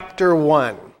chapter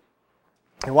 1.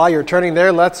 And while you're turning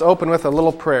there, let's open with a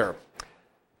little prayer.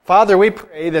 Father, we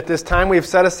pray that this time we've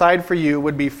set aside for you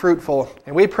would be fruitful.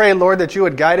 And we pray, Lord, that you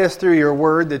would guide us through your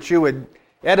word, that you would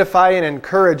edify and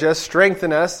encourage us,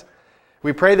 strengthen us.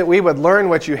 We pray that we would learn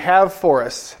what you have for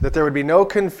us, that there would be no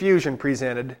confusion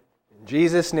presented. In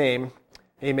Jesus' name,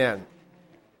 amen.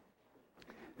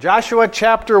 Joshua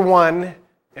chapter 1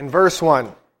 and verse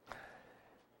 1.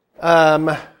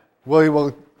 We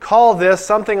will call this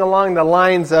something along the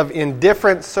lines of, in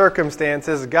different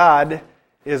circumstances, God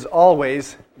is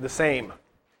always the same.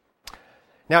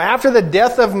 Now, after the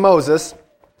death of Moses,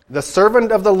 the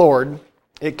servant of the Lord,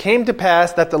 it came to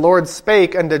pass that the Lord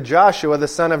spake unto Joshua the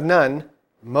son of Nun,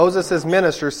 Moses'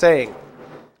 minister, saying,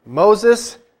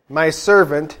 Moses, my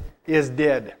servant, is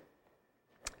dead.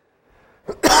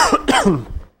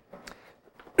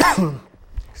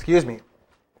 Excuse me.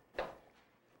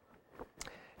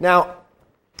 Now,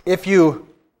 if you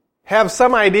have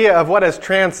some idea of what has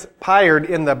transpired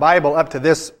in the Bible up to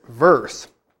this verse,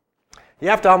 you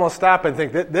have to almost stop and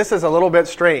think that this is a little bit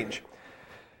strange.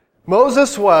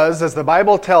 Moses was, as the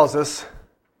Bible tells us,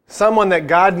 someone that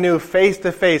God knew face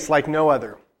to face like no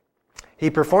other.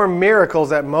 He performed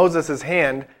miracles at Moses'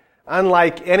 hand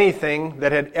unlike anything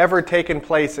that had ever taken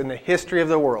place in the history of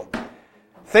the world.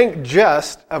 Think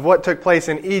just of what took place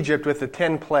in Egypt with the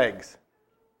 10 plagues.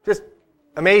 Just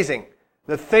amazing.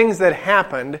 The things that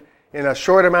happened in a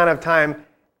short amount of time,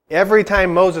 every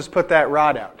time Moses put that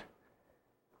rod out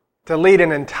to lead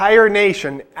an entire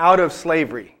nation out of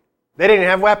slavery. They didn't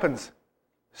have weapons,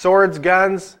 swords,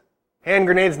 guns, hand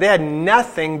grenades. They had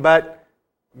nothing but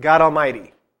God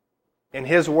Almighty and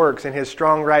His works and His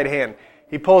strong right hand.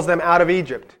 He pulls them out of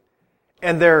Egypt.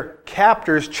 And their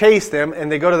captors chase them, and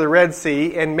they go to the Red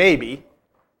Sea, and maybe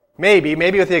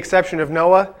with the exception of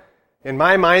Noah, in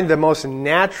my mind, the most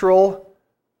natural,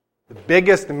 the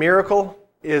biggest miracle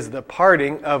is the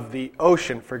parting of the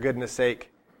ocean, for goodness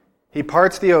sake. He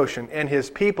parts the ocean, and His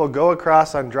people go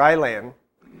across on dry land.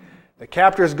 The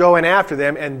captors go in after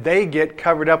them, and they get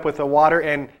covered up with the water,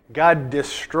 and God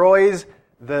destroys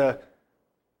the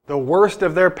worst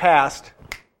of their past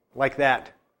like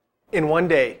that in one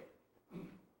day.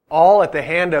 All at the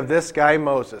hand of this guy,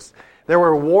 Moses. There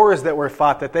were wars that were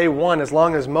fought that they won as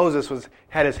long as Moses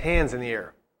had his hands in the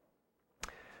air.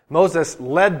 Moses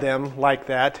led them like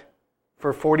that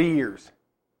for 40 years.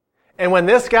 And when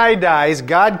this guy dies,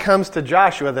 God comes to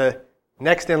Joshua, the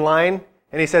next in line,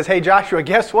 and he says, hey, Joshua,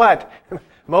 guess what?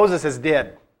 Moses is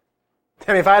dead.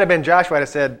 I mean, if I'd have been Joshua, I'd have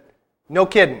said, no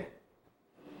kidding.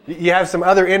 You have some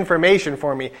other information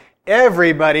for me.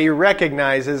 Everybody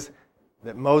recognizes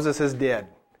that Moses is dead.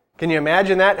 Can you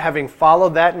imagine that, having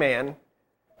followed that man,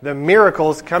 the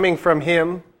miracles coming from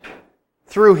him,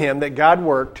 through him, that God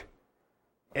worked,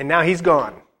 and now he's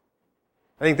gone?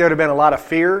 I think there would have been a lot of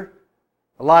fear,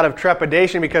 a lot of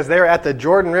trepidation, because they're at the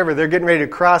Jordan River. They're getting ready to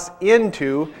cross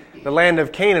into the land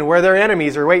of Canaan, where their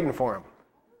enemies are waiting for them.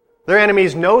 Their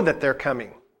enemies know that they're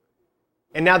coming.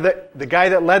 And now the guy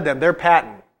that led them, their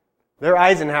Patton, their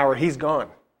Eisenhower, he's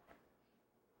gone.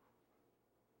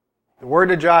 The word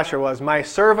to Joshua was, my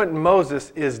servant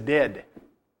Moses is dead.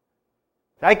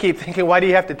 I keep thinking, why do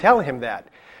you have to tell him that?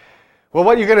 Well,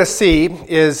 what you're going to see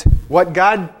is what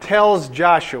God tells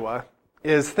Joshua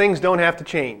is things don't have to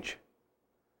change.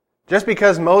 Just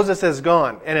because Moses is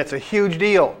gone, and it's a huge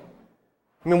deal.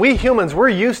 I mean, we humans, we're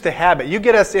used to habit. You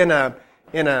get us in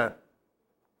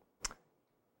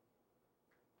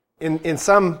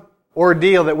some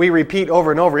ordeal that we repeat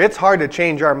over and over, it's hard to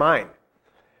change our mind.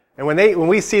 And when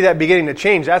we see that beginning to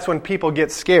change, that's when people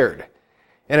get scared.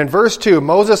 And in verse 2,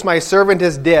 Moses, my servant,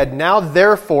 is dead. Now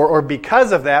therefore, or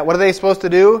because of that, what are they supposed to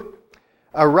do?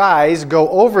 Arise, go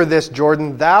over this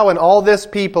Jordan, thou and all this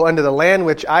people, unto the land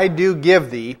which I do give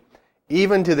thee,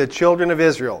 even to the children of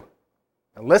Israel.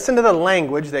 And listen to the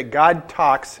language that God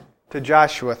talks to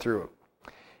Joshua through.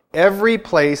 Every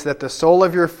place that the sole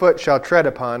of your foot shall tread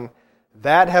upon,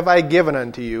 that have I given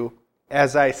unto you,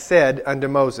 as I said unto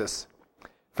Moses.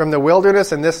 From the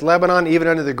wilderness and this Lebanon, even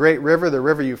unto the great river, the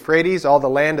river Euphrates, all the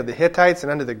land of the Hittites,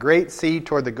 and unto the great sea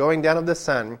toward the going down of the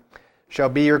sun, shall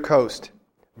be your coast.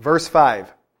 Verse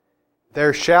 5,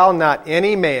 there shall not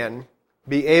any man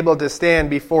be able to stand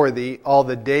before thee all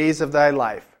the days of thy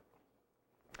life.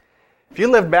 If you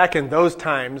lived back in those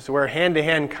times where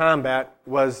hand-to-hand combat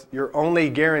was your only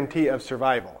guarantee of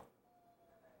survival,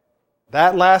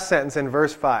 that last sentence in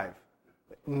verse 5,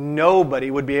 nobody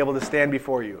would be able to stand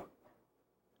before you.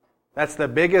 That's the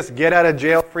biggest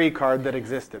get-out-of-jail-free card that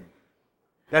existed.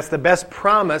 That's the best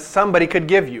promise somebody could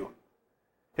give you.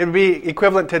 It would be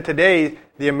equivalent to today,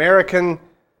 the American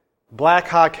Black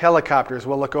Hawk helicopters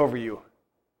will look over you.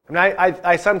 I mean,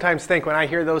 I sometimes think when I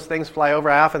hear those things fly over,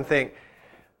 I often think,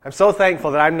 I'm so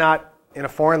thankful that I'm not in a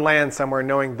foreign land somewhere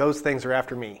knowing those things are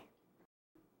after me.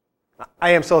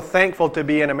 I am so thankful to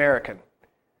be an American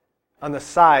on the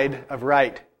side of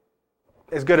right,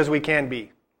 as good as we can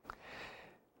be.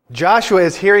 Joshua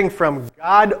is hearing from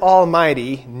God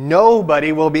Almighty,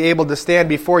 nobody will be able to stand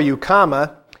before you,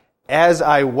 comma, as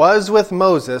I was with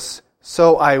Moses,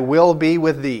 so I will be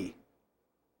with thee.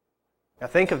 Now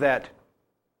think of that.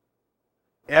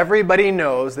 Everybody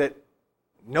knows that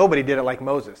nobody did it like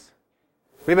Moses.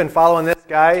 We've been following this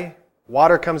guy.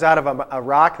 Water comes out of a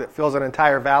rock that fills an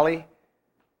entire valley.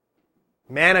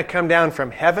 Manna come down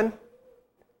from heaven.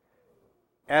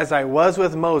 As I was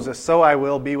with Moses, so I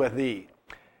will be with thee.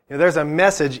 You know, there's a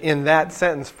message in that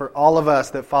sentence for all of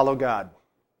us that follow God.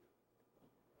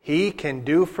 He can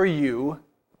do for you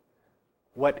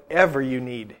whatever you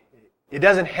need. It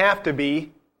doesn't have to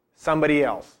be somebody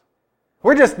else.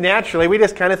 We just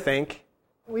kind of think,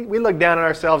 we look down on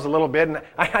ourselves a little bit, and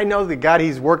I know that God,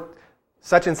 He's worked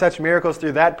such and such miracles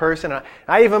through that person.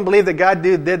 I even believe that God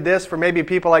did this for maybe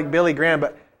people like Billy Graham,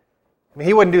 but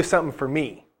He wouldn't do something for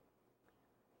me.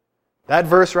 That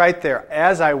verse right there,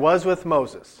 as I was with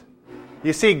Moses.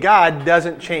 You see, God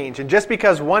doesn't change. And just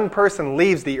because one person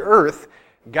leaves the earth,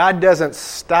 God doesn't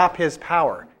stop His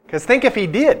power. Because think if He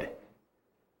did.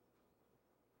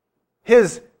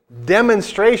 His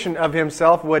demonstration of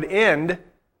Himself would end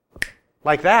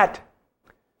like that.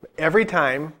 Every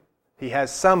time He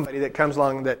has somebody that comes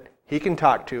along that He can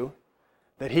talk to,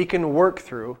 that He can work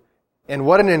through, and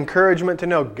what an encouragement to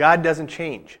know God doesn't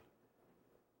change.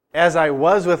 As I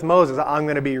was with Moses, I'm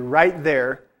going to be right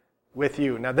there with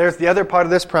you. Now there's the other part of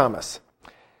this promise.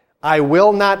 I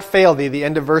will not fail thee, the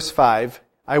end of verse 5.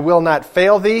 I will not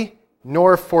fail thee,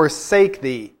 nor forsake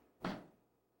thee.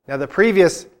 Now the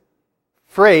previous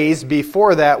phrase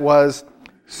before that was,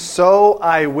 so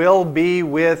I will be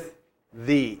with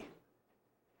thee.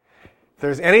 If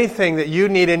there's anything that you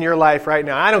need in your life right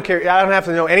now, I don't care, I don't have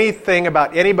to know anything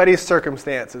about anybody's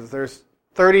circumstances. There's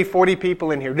 30, 40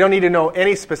 people in here. You don't need to know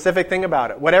any specific thing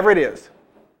about it. Whatever it is.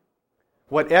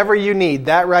 Whatever you need,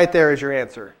 that right there is your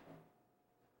answer.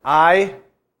 I,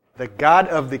 the God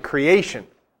of the creation,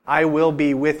 I will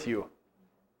be with you.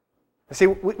 See,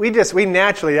 we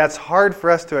naturally, that's hard for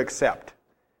us to accept.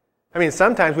 I mean,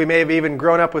 sometimes we may have even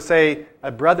grown up with, say,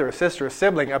 a brother, a sister, a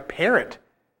sibling, a parent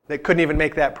that couldn't even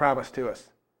make that promise to us.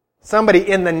 Somebody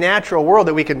in the natural world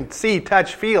that we can see,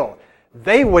 touch, feel.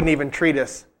 They wouldn't even treat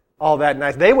us all that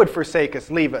nice. They would forsake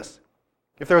us, leave us.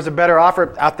 If there was a better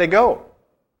offer, out they go.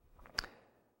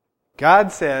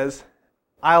 God says,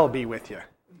 I'll be with you.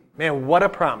 Man, what a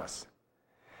promise.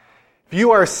 If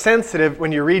you are sensitive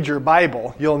when you read your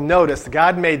Bible, you'll notice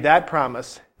God made that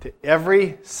promise to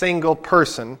every single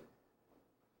person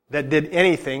that did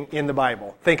anything in the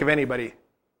Bible. Think of anybody.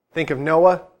 Think of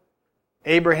Noah,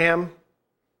 Abraham,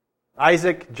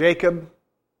 Isaac, Jacob,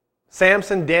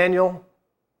 Samson, Daniel,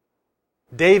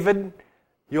 David.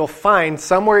 You'll find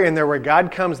somewhere in there where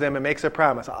God comes to them and makes a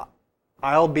promise.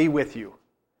 I'll be with you.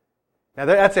 Now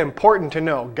that's important to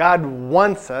know. God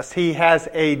wants us. He has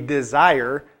a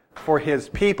desire for His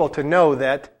people to know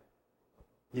that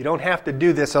you don't have to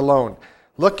do this alone.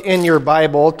 Look in your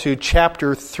Bible to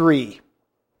chapter 3.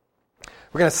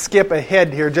 We're going to skip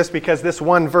ahead here just because this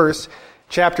one verse,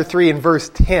 chapter 3 and verse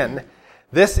 10,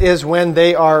 this is when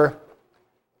they are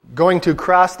going to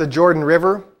cross the Jordan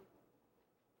River.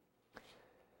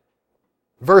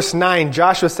 Verse 9,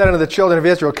 Joshua said unto the children of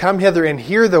Israel, come hither and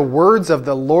hear the words of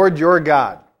the Lord your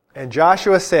God. And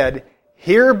Joshua said,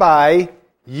 hereby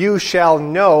you shall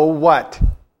know what?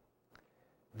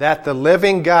 That the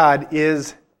living God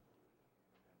is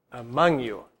among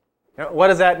you. Now, what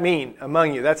does that mean,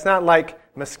 among you? That's not like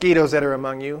mosquitoes that are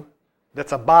among you.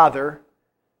 That's a bother,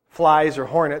 flies or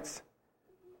hornets.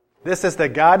 This is the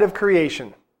God of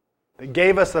creation that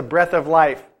gave us the breath of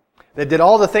life, that did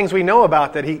all the things we know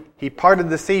about, that He parted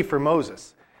the sea for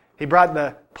Moses. He brought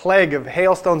the plague of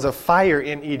hailstones of fire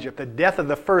in Egypt, the death of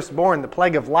the firstborn, the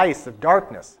plague of lice, of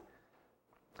darkness.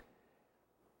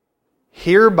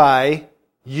 Hereby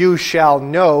you shall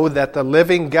know that the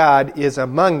living God is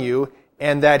among you,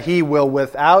 and that He will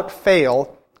without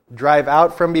fail drive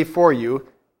out from before you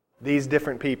these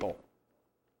different people.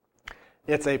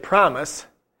 It's a promise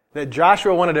that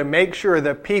Joshua wanted to make sure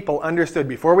the people understood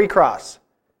before we cross.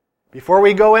 Before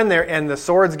we go in there and the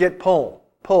swords get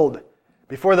pulled,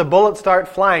 before the bullets start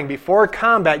flying, before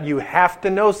combat, you have to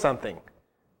know something.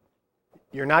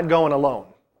 You're not going alone.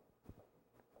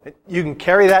 You can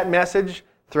carry that message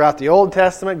throughout the Old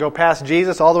Testament, go past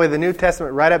Jesus, all the way to the New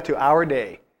Testament, right up to our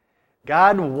day.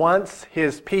 God wants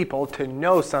His people to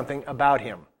know something about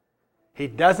Him. He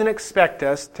doesn't expect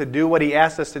us to do what He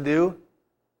asks us to do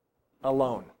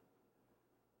alone.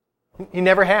 He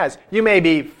never has. You may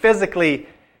be physically,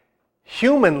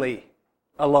 humanly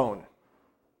alone.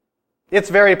 It's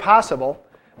very possible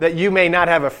that you may not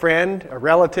have a friend, a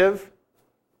relative,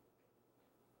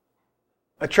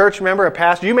 a church member, a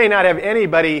pastor. You may not have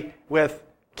anybody with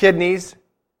kidneys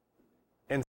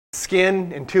and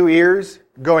skin and 2 ears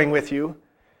going with you.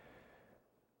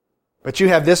 But you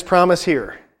have this promise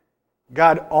here.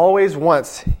 God always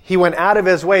wants, He went out of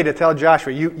His way to tell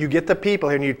Joshua, you get the people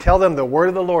here and you tell them the word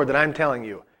of the Lord that I'm telling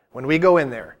you. When we go in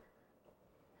there,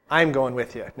 I'm going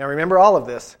with you. Now remember all of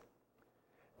this.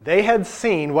 They had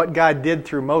seen what God did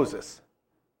through Moses.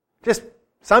 Just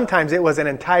sometimes it was an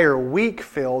entire week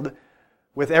filled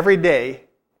with every day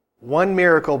one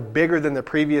miracle bigger than the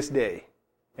previous day.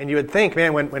 And you would think,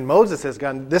 man, when Moses is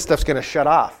gone, this stuff's going to shut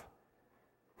off.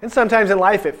 And sometimes in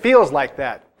life it feels like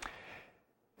that.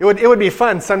 It would be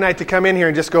fun some night to come in here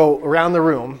and just go around the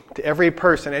room to every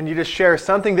person and you just share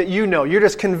something that you know. You're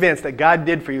just convinced that God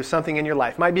did for you something in your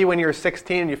life. Might be when you were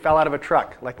 16 and you fell out of a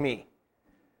truck, like me.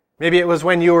 Maybe it was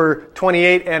when you were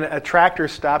 28 and a tractor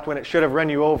stopped when it should have run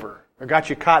you over or got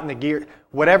you caught in the gear.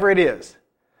 Whatever it is.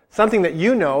 Something that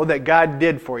you know that God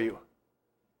did for you.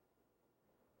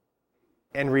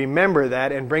 And remember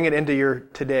that and bring it into your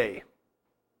today.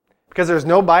 Because there's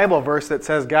no Bible verse that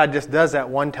says God just does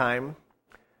that one time.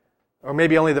 Or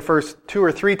maybe only the first 2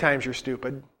 or 3 times you're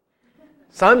stupid.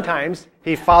 Sometimes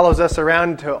He follows us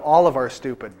around to all of our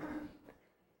stupid.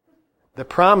 The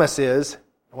promise is,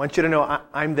 I want you to know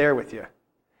I'm there with you.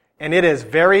 And it is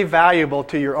very valuable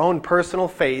to your own personal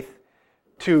faith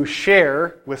to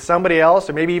share with somebody else,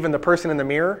 or maybe even the person in the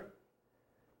mirror,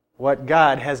 what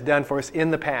God has done for us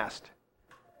in the past.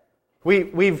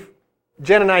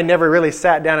 Jen and I never really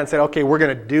sat down and said, okay, we're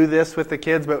going to do this with the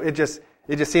kids, but it just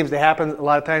seems to happen a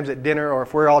lot of times at dinner, or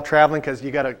if we're all traveling because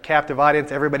you got a captive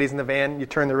audience, everybody's in the van, you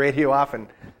turn the radio off and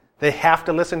they have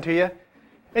to listen to you.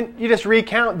 And you just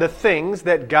recount the things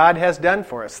that God has done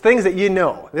for us. Things that you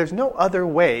know. There's no other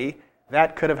way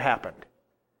that could have happened.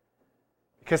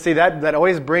 Because see, that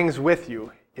always brings with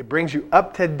you, it brings you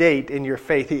up to date in your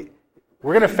faith.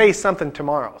 We're going to face something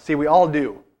tomorrow. See, we all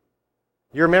do.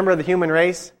 You're a member of the human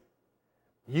race.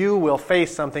 You will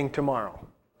face something tomorrow,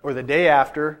 or the day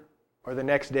after, or the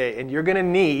next day. And you're going to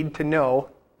need to know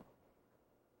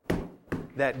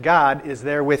that God is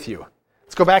there with you.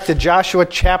 Let's go back to Joshua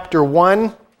chapter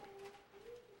 1.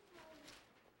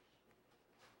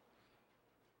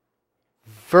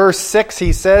 Verse 6,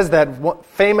 he says that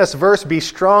famous verse, "Be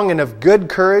strong and of good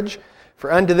courage,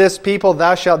 for unto this people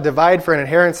thou shalt divide for an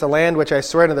inheritance the land which I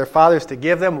swear to their fathers to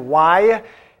give them." Why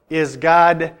is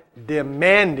God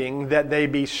demanding that they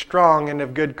be strong and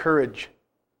of good courage?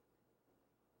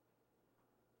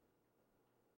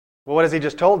 Well, what has He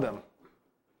just told them?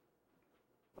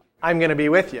 I'm going to be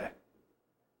with you.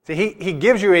 See, he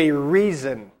gives you a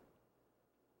reason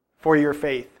for your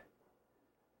faith.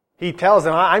 He tells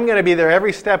them, I'm going to be there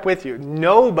every step with you.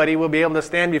 Nobody will be able to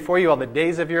stand before you all the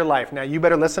days of your life. Now, you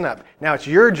better listen up. Now, it's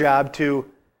your job to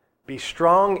be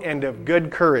strong and of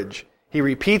good courage. He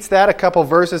repeats that a couple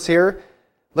verses here.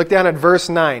 Look down at verse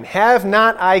 9. "Have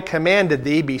not I commanded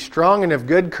thee, be strong and of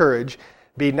good courage.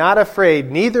 Be not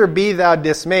afraid, neither be thou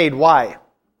dismayed." Why?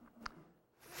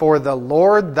 "For the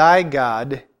Lord thy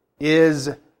God is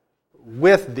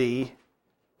with thee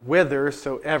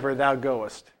whithersoever thou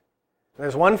goest."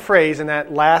 There's one phrase in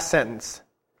that last sentence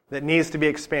that needs to be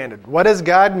expanded. What does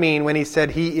God mean when He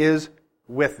said He is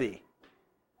with thee?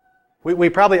 We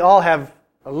probably all have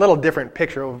a little different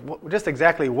picture of just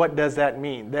exactly what does that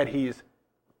mean, that He's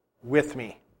with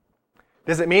me.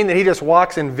 Does it mean that He just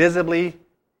walks invisibly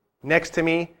next to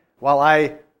me while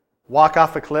I walk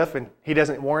off a cliff and He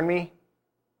doesn't warn me?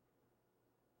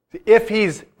 If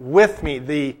He's with me,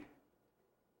 the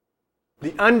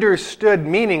understood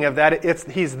meaning of that,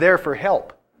 He's there for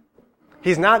help.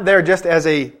 He's not there just as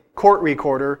a court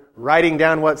recorder, writing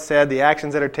down what's said, the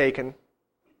actions that are taken.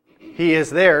 He is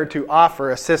there to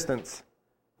offer assistance,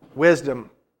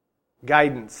 wisdom,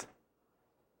 guidance,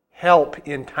 help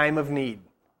in time of need.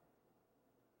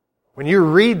 When you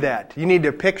read that, you need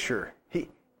to picture,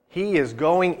 He is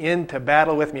going into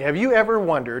battle with me. Have you ever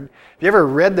wondered, have you ever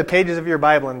read the pages of your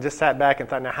Bible and just sat back and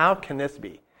thought, now how can this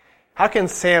be? How can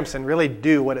Samson really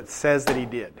do what it says that he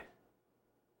did?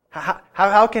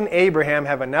 How can Abraham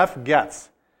have enough guts,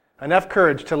 enough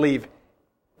courage to leave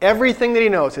everything that he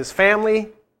knows, his family,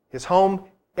 his home,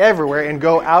 everywhere, and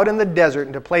go out in the desert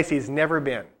into a place he's never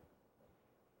been?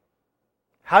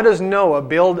 How does Noah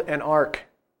build an ark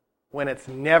when it's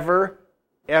never,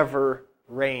 ever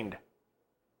rained?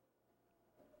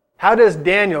 How does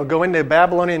Daniel go into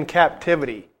Babylonian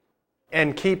captivity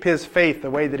and keep his faith the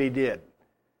way that he did?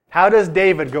 How does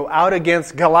David go out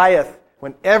against Goliath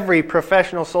when every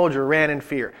professional soldier ran in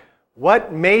fear?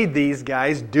 What made these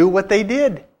guys do what they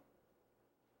did?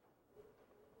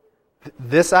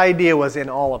 This idea was in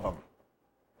all of them.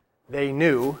 They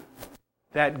knew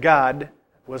that God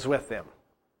was with them.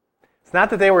 It's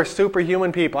not that they were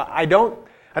superhuman people. I don't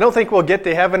think we'll get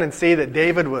to heaven and see that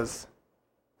David was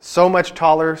so much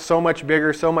taller, so much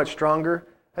bigger, so much stronger.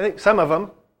 I think some of them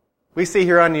we see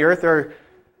here on the earth, there are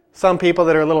some people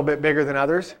that are a little bit bigger than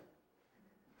others.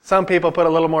 Some people put a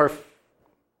little more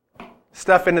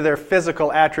stuff into their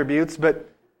physical attributes, but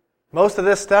most of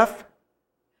this stuff,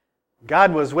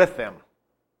 God was with them.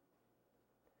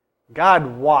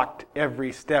 God walked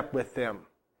every step with them.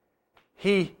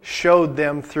 He showed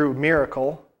them through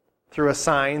miracle, through a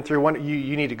sign, through one,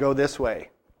 you need to go this way.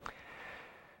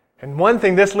 And one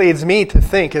thing this leads me to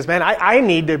think is, man, I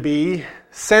need to be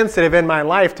sensitive in my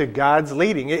life to God's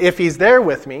leading. If He's there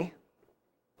with me,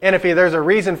 and if there's a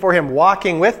reason for Him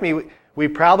walking with me, we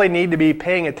probably need to be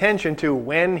paying attention to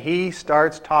when He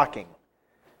starts talking,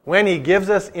 when He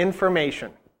gives us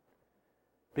information.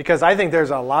 Because I think there's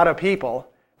a lot of people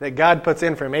that God puts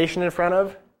information in front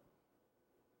of,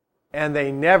 and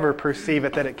they never perceive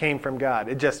it that it came from God.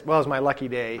 It just, well, it was my lucky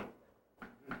day.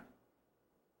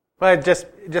 But it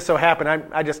just so happened,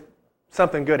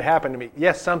 something good happened to me.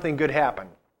 Yes, something good happened.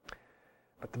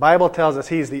 But the Bible tells us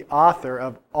He's the author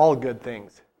of all good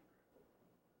things.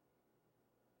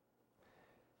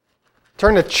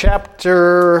 Turn to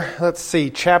chapter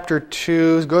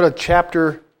 2. Go to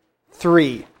chapter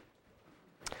 3.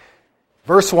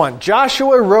 Verse 1.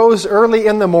 Joshua rose early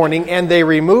in the morning, and they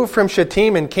removed from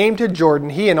Shittim and came to Jordan,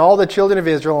 he and all the children of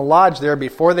Israel, and lodged there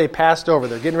before they passed over.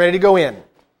 They're getting ready to go in.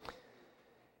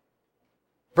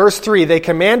 Verse 3, they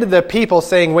commanded the people,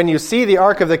 saying, when you see the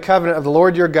ark of the covenant of the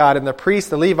Lord your God, and the priests,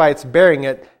 the Levites, bearing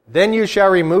it, then you shall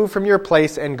remove from your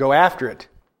place and go after it.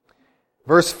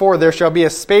 Verse 4, there shall be a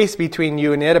space between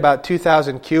you and it, about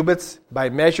 2,000 cubits. By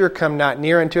measure come not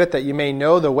near unto it, that you may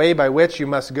know the way by which you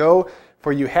must go,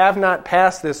 for you have not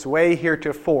passed this way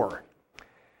heretofore.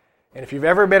 And if you've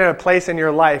ever been in a place in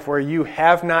your life where you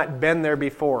have not been there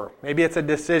before, maybe it's a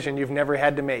decision you've never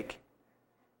had to make.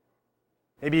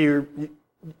 Maybe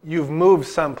you've moved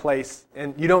someplace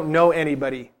and you don't know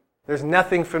anybody. There's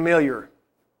nothing familiar.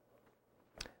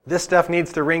 This stuff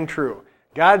needs to ring true.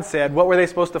 God said, what were they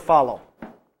supposed to follow?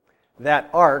 That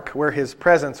ark where His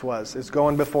presence was is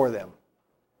going before them.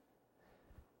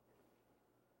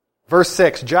 Verse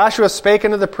 6, Joshua spake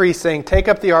unto the priests, saying, take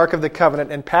up the ark of the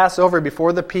covenant and pass over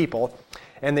before the people.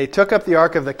 And they took up the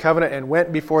ark of the covenant and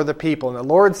went before the people. And the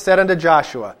Lord said unto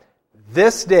Joshua,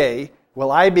 this day will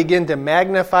I begin to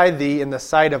magnify thee in the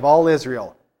sight of all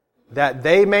Israel, that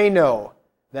they may know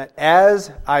that as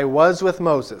I was with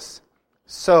Moses,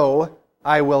 so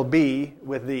I will be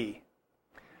with thee.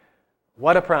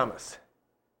 What a promise.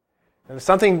 And there's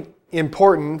something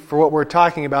important for what we're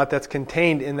talking about that's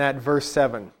contained in that verse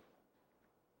 7.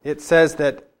 It says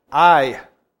that I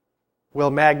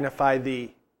will magnify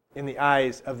thee in the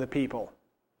eyes of the people.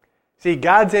 See,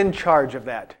 God's in charge of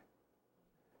that.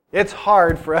 It's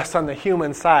hard for us on the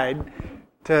human side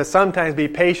to sometimes be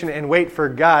patient and wait for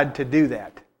God to do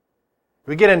that.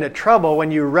 We get into trouble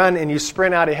when you run and you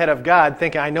sprint out ahead of God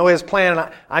thinking, I know His plan, and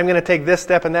I'm going to take this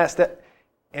step and that step.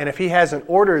 And if He hasn't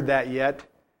ordered that yet,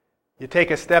 you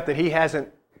take a step that He hasn't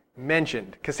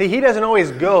mentioned. Because see, He doesn't always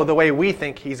go the way we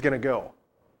think He's going to go.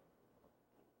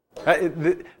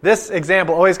 This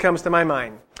example always comes to my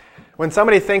mind. When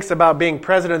somebody thinks about being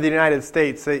president of the United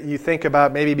States, you think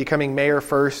about maybe becoming mayor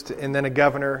first, and then a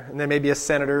governor, and then maybe a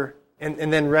senator,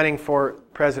 and then running for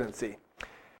presidency.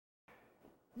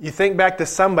 You think back to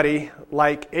somebody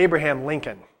like Abraham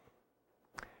Lincoln.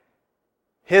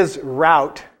 His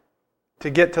route to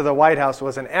get to the White House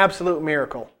was an absolute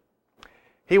miracle.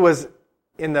 He was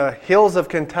in the hills of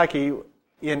Kentucky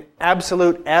in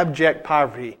absolute abject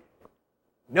poverty.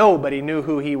 Nobody knew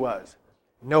who he was.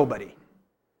 Nobody.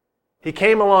 He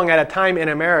came along at a time in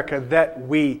America that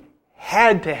we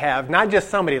had to have, not just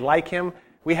somebody like him,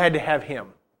 we had to have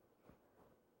him.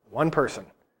 One person.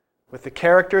 With the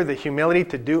character, the humility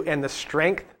to do, and the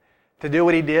strength to do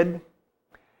what he did.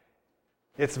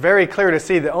 It's very clear to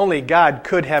see that only God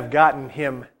could have gotten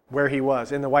him where he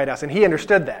was, in the White House. And he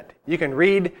understood that. You can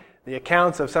read the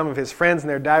accounts of some of his friends in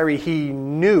their diary. He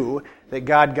knew that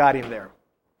God got him there.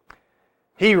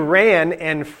 He ran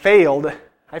and failed,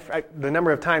 the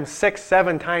number of times, 6,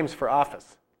 7 times for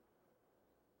office.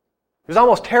 It was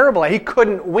almost terrible. He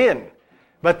couldn't win.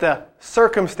 But the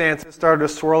circumstances started to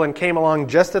swirl and came along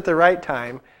just at the right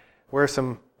time where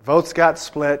some Votes got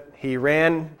split. He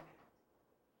ran,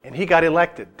 and he got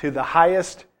elected to the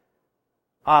highest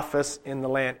office in the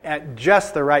land at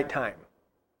just the right time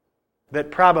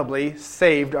that probably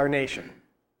saved our nation.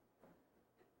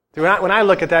 When I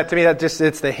look at that, to me,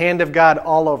 it's the hand of God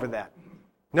all over that.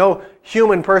 No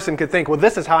human person could think, well,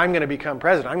 this is how I'm going to become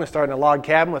president. I'm going to start in a log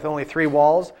cabin with only 3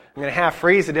 walls. I'm going to half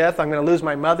freeze to death. I'm going to lose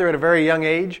my mother at a very young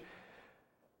age.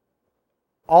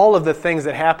 All of the things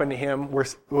that happened to him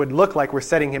would look like we're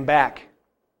setting him back.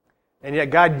 And yet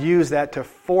God used that to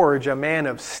forge a man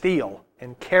of steel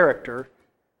and character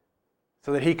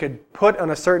so that he could put on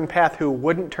a certain path who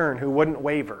wouldn't turn, who wouldn't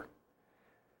waver.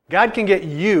 God can get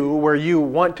you where you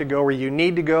want to go, where you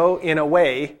need to go, in a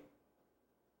way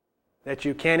that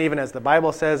you can't even, as the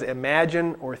Bible says,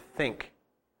 imagine or think.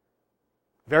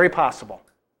 Very possible.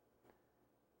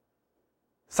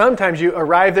 Sometimes you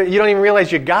arrive there, you don't even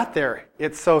realize you got there.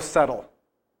 It's so subtle.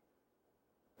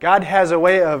 God has a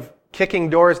way of kicking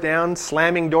doors down,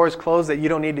 slamming doors closed that you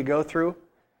don't need to go through.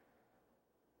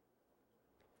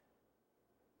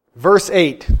 Verse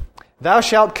 8, Thou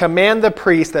shalt command the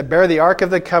priests that bear the ark of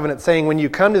the covenant, saying, When you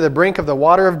come to the brink of the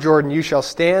water of Jordan, you shall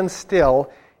stand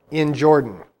still in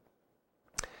Jordan.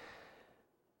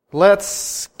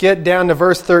 Let's get down to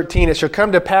verse 13. It shall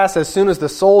come to pass as soon as the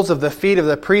soles of the feet of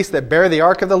the priests that bear the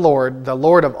ark of the Lord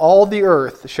of all the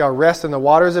earth, shall rest in the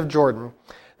waters of Jordan,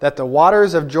 that the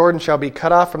waters of Jordan shall be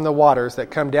cut off from the waters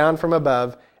that come down from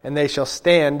above, and they shall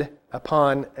stand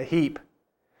upon a heap.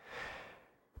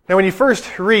 Now, when you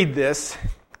first read this,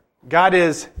 God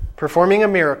is performing a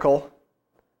miracle,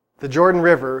 the Jordan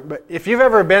River. But if you've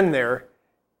ever been there,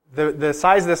 the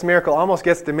size of this miracle almost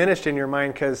gets diminished in your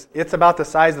mind because it's about the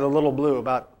size of the Little Blue,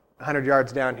 about 100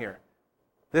 yards down here.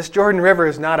 This Jordan River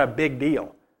is not a big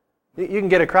deal. You can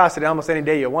get across it almost any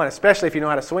day you want, especially if you know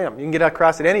how to swim. You can get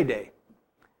across it any day.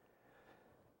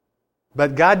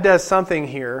 But God does something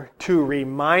here to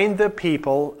remind the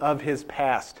people of His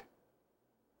past.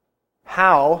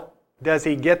 How does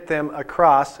He get them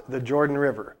across the Jordan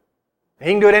River?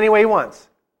 He can do it any way He wants.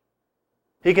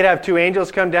 He could have 2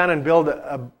 angels come down and build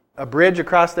a bridge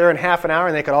across there in half an hour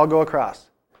and they could all go across.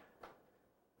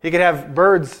 He could have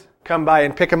birds come by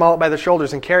and pick them all up by the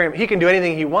shoulders and carry them. He can do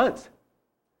anything He wants.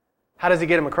 How does He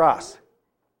get them across?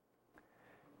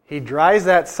 He dries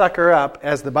that sucker up,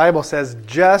 as the Bible says,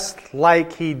 just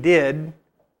like He did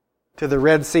to the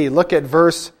Red Sea. Look at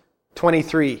verse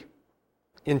 23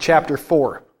 in chapter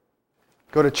 4.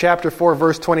 Go to chapter 4,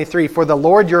 verse 23. For the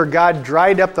Lord your God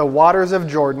dried up the waters of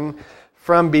Jordan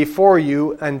from before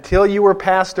you until you were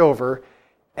passed over,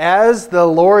 as the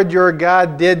Lord your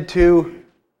God did to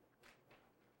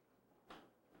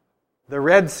the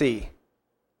Red Sea,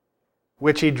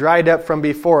 which He dried up from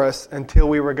before us until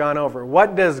we were gone over.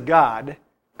 What does God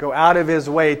go out of His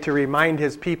way to remind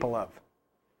His people of?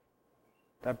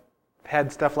 I've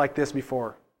had stuff like this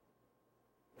before.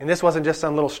 And this wasn't just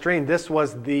some little stream. This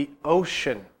was the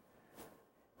ocean.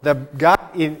 God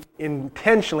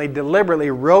intentionally,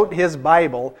 deliberately wrote His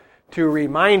Bible to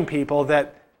remind people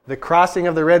that the crossing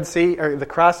of the Red Sea, or the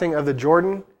crossing of the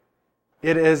Jordan,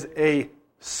 it is a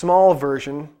small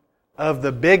version of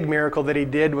the big miracle that He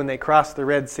did when they crossed the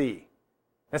Red Sea.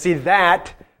 And see,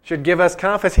 that should give us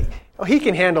confidence. He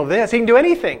can handle this. He can do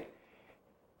anything.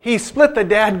 He split the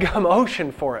dadgum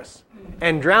ocean for us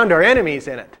and drowned our enemies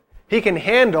in it. He can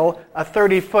handle a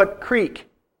 30-foot creek.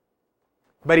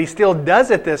 But He still does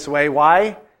it this way.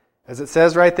 Why? As it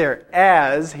says right there,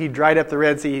 as He dried up the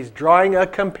Red Sea. He's drawing a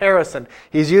comparison.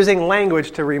 He's using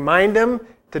language to remind them,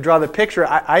 to draw the picture.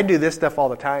 I do this stuff all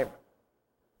the time.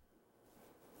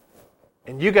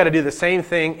 And you got to do the same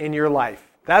thing in your life.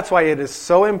 That's why it is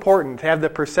so important to have the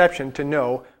perception to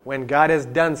know when God has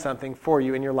done something for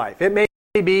you in your life. It may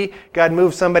be God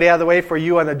moved somebody out of the way for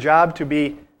you on the job to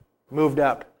be moved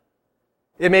up.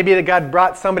 It may be that God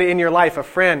brought somebody in your life, a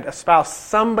friend, a spouse,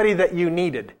 somebody that you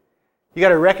needed. You got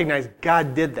to recognize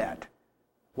God did that.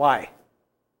 Why?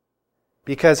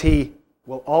 Because He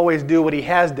will always do what He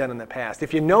has done in the past.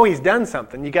 If you know He's done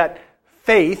something, you got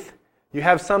faith, you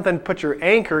have something to put your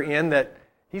anchor in that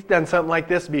He's done something like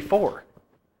this before.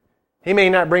 He may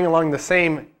not bring along the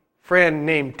same friend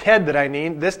named Ted that I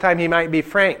need. This time He might be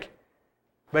Frank.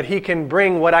 But He can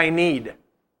bring what I need.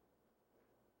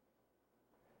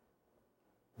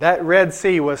 That Red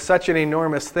Sea was such an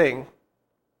enormous thing.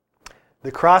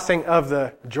 The crossing of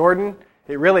the Jordan,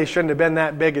 it really shouldn't have been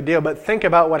that big a deal. But think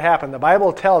about what happened. The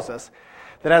Bible tells us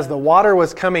that as the water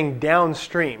was coming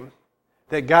downstream,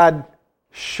 that God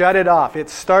shut it off.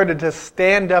 It started to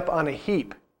stand up on a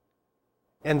heap.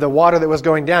 And the water that was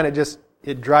going down,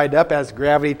 it dried up as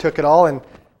gravity took it all, and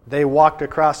they walked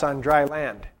across on dry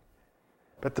land.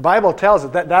 But the Bible tells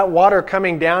us that that water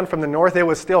coming down from the north, it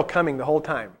was still coming the whole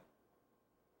time.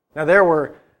 Now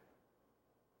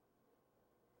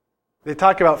they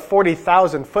talk about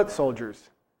 40,000 foot soldiers.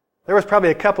 There was probably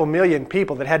a couple million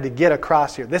people that had to get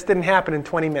across here. This didn't happen in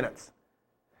 20 minutes.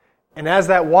 And as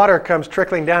that water comes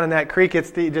trickling down in that creek,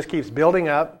 it just keeps building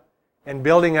up and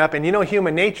building up. And you know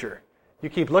human nature. You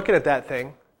keep looking at that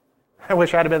thing. I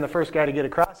wish I'd have been the first guy to get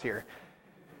across here.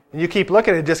 And you keep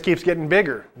looking, it just keeps getting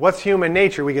bigger. What's human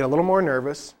nature? We get a little more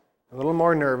nervous, a little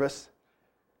more nervous.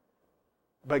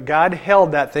 But God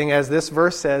held that thing, as this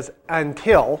verse says,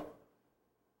 until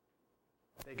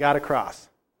they got across.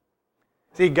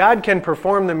 See, God can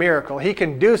perform the miracle. He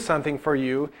can do something for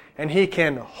you, and He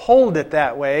can hold it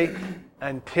that way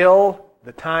until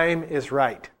the time is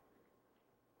right.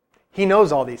 He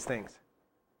knows all these things.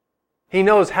 He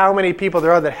knows how many people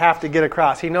there are that have to get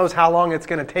across. He knows how long it's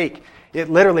going to take. It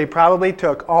literally probably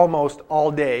took almost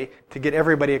all day to get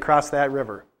everybody across that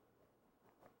river.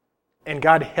 And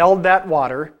God held that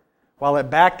water while it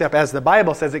backed up. As the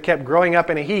Bible says, it kept growing up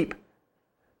in a heap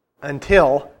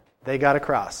until they got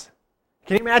across.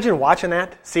 Can you imagine watching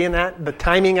that, seeing that? The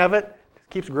timing of it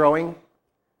keeps growing.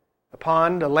 The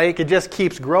pond, the lake, it just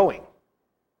keeps growing.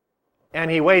 And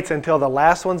He waits until the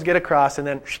last ones get across, and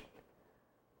then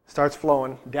starts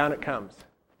flowing. Down it comes.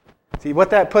 See, what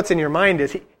that puts in your mind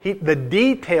is the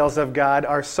details of God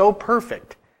are so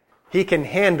perfect. He can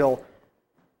handle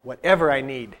whatever I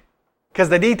need. Because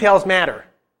the details matter.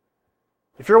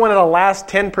 If you're one of the last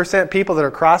 10% people that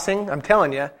are crossing, I'm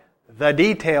telling you, the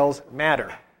details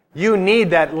matter. You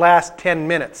need that last 10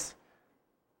 minutes.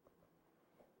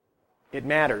 It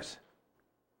matters.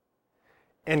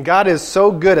 And God is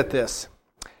so good at this.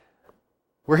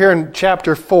 We're here in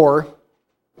chapter 4.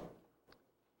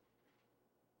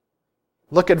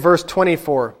 Look at verse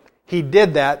 24. He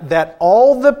did that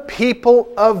all the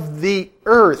people of the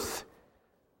earth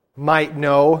might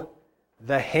know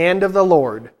the hand of the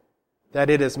Lord, that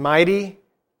it is mighty,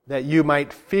 that you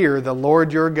might fear the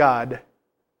Lord your God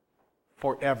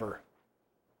forever.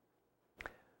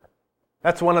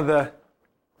 That's one of the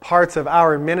parts of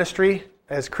our ministry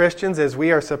as Christians, is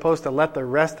we are supposed to let the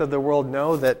rest of the world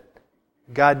know that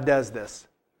God does this.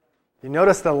 You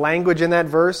notice the language in that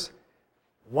verse?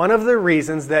 One of the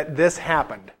reasons that this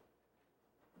happened,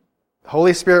 the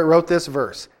Holy Spirit wrote this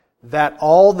verse, that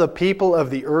all the people of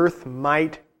the earth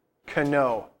might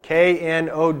know.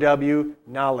 K-N-O-W,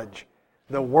 knowledge.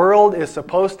 The world is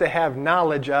supposed to have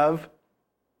knowledge of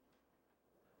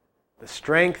the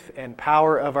strength and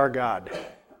power of our God.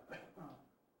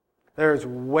 There's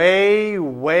way,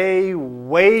 way,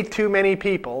 way too many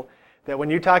people that when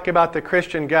you talk about the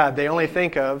Christian God, they only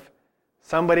think of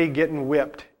somebody getting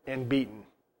whipped and beaten.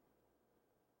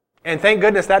 And thank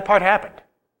goodness that part happened.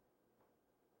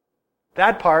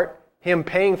 That part, Him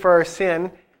paying for our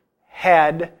sin,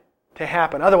 had to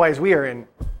happen. Otherwise, we are in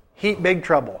heap big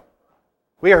trouble.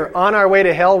 We are on our way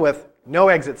to hell with no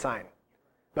exit sign.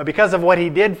 But because of what He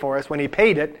did for us, when He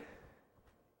paid it,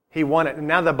 He won it. And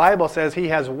now the Bible says He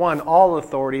has won all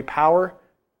authority, power,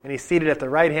 and He's seated at the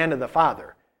right hand of the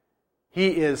Father. He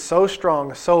is so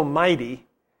strong, so mighty.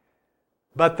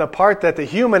 But the part that the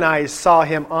human eyes saw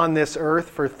Him on this earth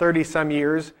for 30-some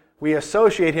years, we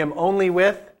associate Him only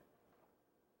with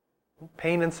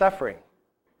pain and suffering.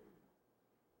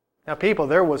 Now people,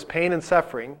 there was pain and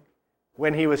suffering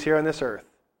when He was here on this earth.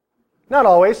 Not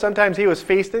always. Sometimes He was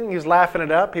feasting, He was laughing it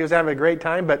up, He was having a great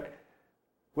time, but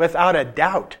without a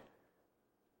doubt,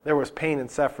 there was pain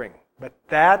and suffering. But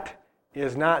that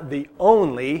is not the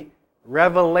only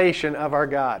revelation of our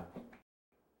God.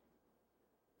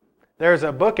 There's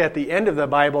a book at the end of the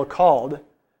Bible called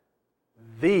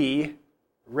The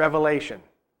Revelation.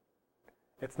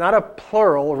 It's not a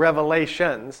plural,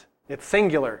 revelations. It's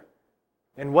singular.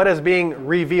 And what is being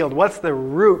revealed? What's the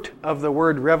root of the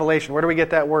word revelation? Where do we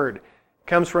get that word? It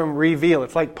comes from reveal.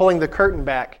 It's like pulling the curtain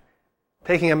back,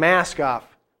 taking a mask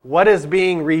off. What is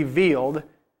being revealed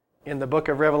in the book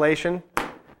of Revelation?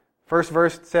 First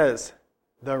verse says,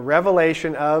 the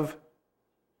revelation of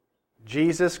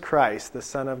Jesus Christ, the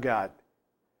Son of God.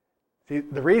 See,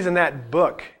 the reason that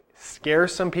book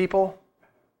scares some people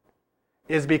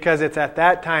is because it's at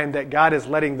that time that God is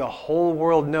letting the whole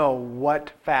world know what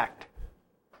fact?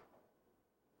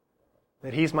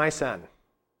 That He's my Son.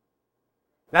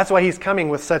 That's why He's coming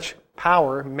with such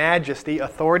power, majesty,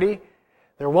 authority.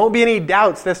 There won't be any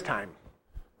doubts this time.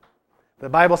 The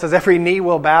Bible says every knee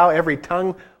will bow, every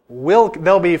tongue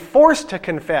they'll be forced to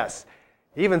confess.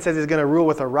 It even says He's going to rule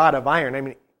with a rod of iron. I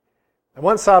mean, I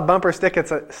once saw a bumper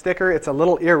sticker. It's a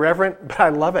little irreverent, but I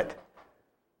love it.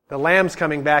 The Lamb's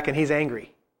coming back and He's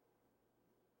angry.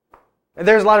 And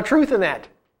there's a lot of truth in that.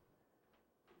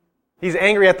 He's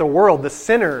angry at the world, the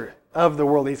sinner of the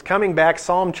world. He's coming back.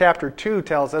 Psalm chapter 2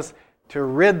 tells us to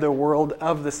rid the world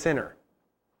of the sinner.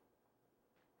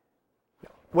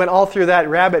 Went all through that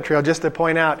rabbit trail just to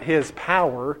point out His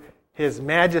power, His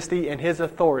majesty, and His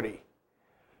authority.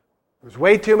 There's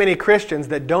way too many Christians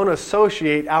that don't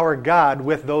associate our God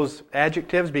with those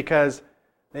adjectives because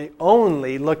they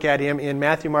only look at Him in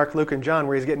Matthew, Mark, Luke, and John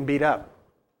where He's getting beat up.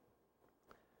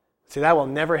 See, that will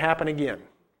never happen again.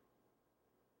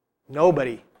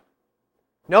 Nobody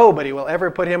will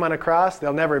ever put Him on a cross.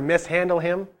 They'll never mishandle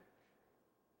Him.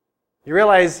 You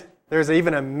realize there's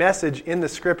even a message in the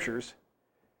Scriptures.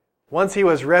 Once He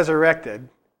was resurrected,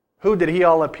 who did He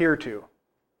all appear to?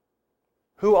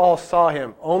 Who all saw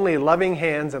Him? Only loving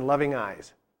hands and loving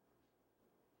eyes.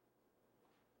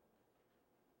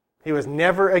 He was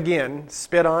never again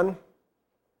spit on,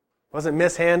 wasn't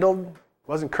mishandled,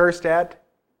 wasn't cursed at.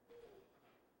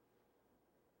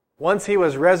 Once He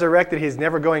was resurrected, He's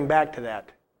never going back to that.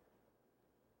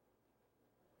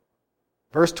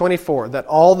 Verse 24, that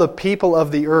all the people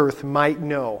of the earth might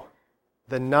know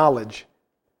the knowledge.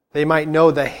 They might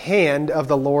know the hand of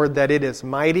the Lord, that it is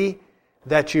mighty,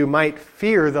 that you might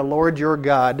fear the Lord your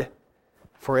God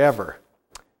forever.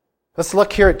 Let's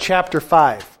look here at chapter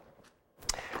 5.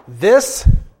 This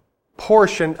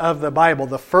portion of the Bible,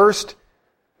 the first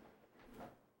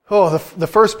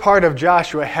part of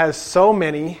Joshua has so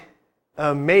many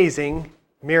amazing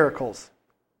miracles.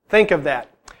 Think of that.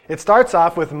 It starts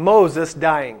off with Moses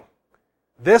dying.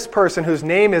 This person whose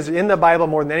name is in the Bible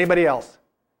more than anybody else.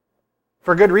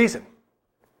 For good reason.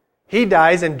 He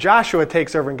dies and Joshua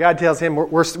takes over and God tells him,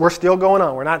 we're still going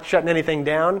on. We're not shutting anything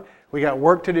down. We got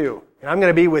work to do. And I'm going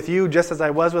to be with you just as I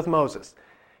was with Moses.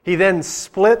 He then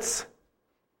splits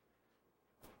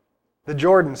the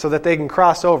Jordan so that they can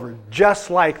cross over, just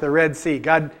like the Red Sea.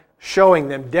 God showing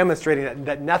them, demonstrating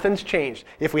that nothing's changed.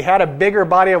 If we had a bigger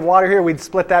body of water here, we'd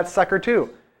split that sucker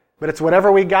too. But it's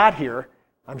whatever we got here.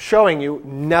 I'm showing you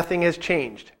nothing has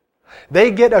changed. They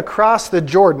get across the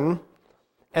Jordan,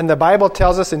 and the Bible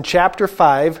tells us in chapter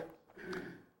 5,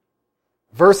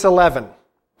 verse 11,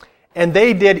 and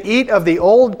they did eat of the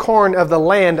old corn of the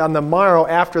land on the morrow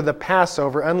after the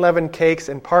Passover, unleavened cakes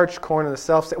and parched corn in the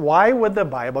self. Why would the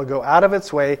Bible go out of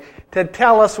its way to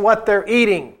tell us what they're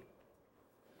eating?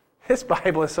 This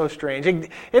Bible is so strange.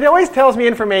 It always tells me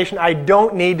information I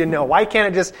don't need to know. Why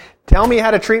can't it just tell me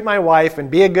how to treat my wife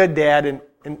and be a good dad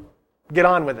and get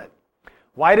on with it?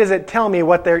 Why does it tell me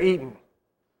what they're eating?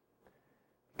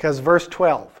 Because verse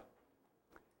 12,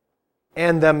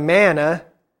 and the manna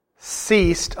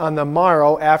ceased on the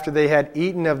morrow after they had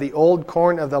eaten of the old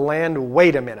corn of the land.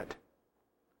 Wait a minute.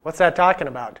 What's that talking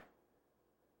about?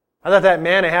 I thought that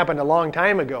manna happened a long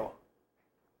time ago.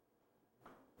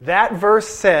 That verse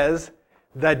says,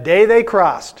 the day they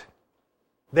crossed,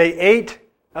 they ate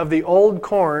of the old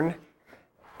corn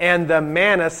and the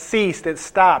manna ceased. It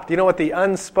stopped. You know what the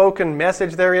unspoken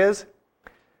message there is?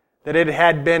 That it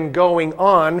had been going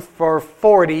on for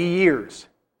 40 years.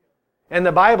 In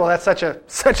the Bible, that's such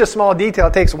a small detail.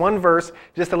 It takes one verse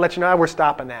just to let you know we're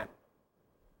stopping that.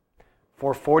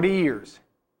 For 40 years.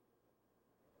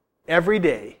 Every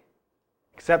day,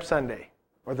 except Sunday,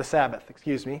 or the Sabbath,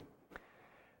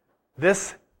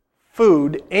 this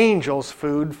food, angels'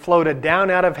 food, floated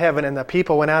down out of heaven, and the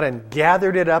people went out and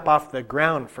gathered it up off the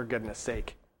ground, for goodness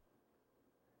sake.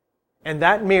 And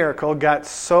that miracle got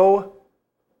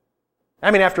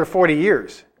after 40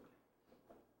 years,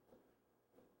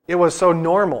 it was so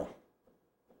normal.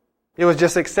 It was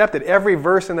just accepted. Every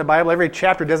verse in the Bible, every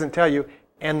chapter doesn't tell you,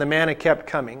 and the manna kept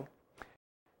coming,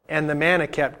 and the manna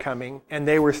kept coming, and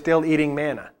they were still eating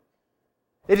manna.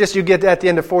 It just, you get at the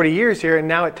end of 40 years here, and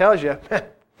now it tells you,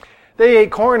 they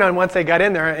ate corn on once they got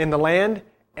in there in the land,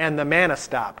 and the manna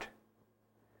stopped.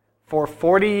 For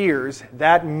 40 years,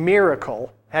 that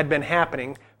miracle had been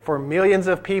happening for millions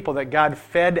of people that God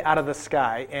fed out of the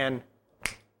sky, and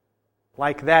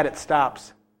like that it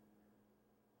stops.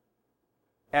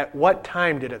 At what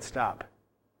time did it stop?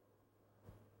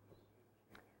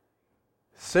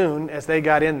 Soon as they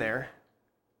got in there,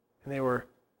 and they were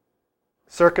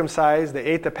circumcised, they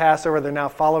ate the Passover, they're now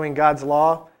following God's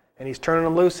law, and He's turning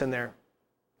them loose in there.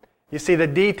 You see, the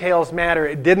details matter.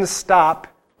 It didn't stop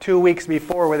 2 weeks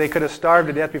before where they could have starved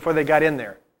to death before they got in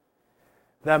there.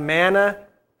 The manna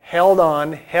held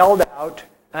out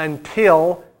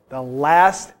until the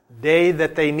last day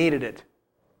that they needed it.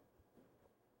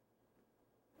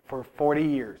 For 40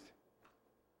 years.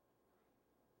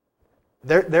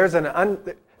 There's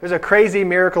a crazy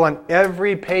miracle on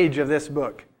every page of this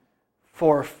book.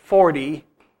 For 40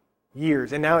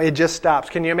 years. And now it just stops.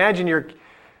 Can you imagine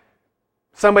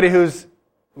somebody who's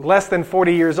less than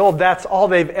 40 years old, that's all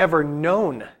they've ever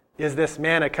known is this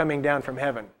manna coming down from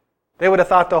heaven. They would have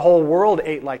thought the whole world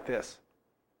ate like this.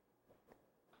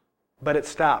 But it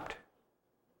stopped.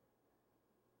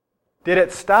 Did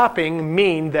it stopping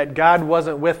mean that God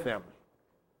wasn't with them?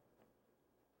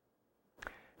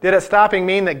 Did it stopping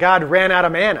mean that God ran out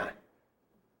of manna?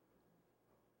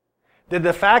 Did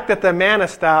the fact that the manna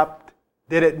stopped,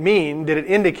 did it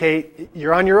indicate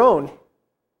you're on your own?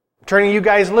 I'm turning you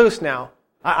guys loose now.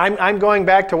 I'm going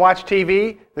back to watch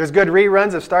TV. There's good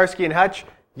reruns of Starsky and Hutch.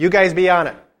 You guys be on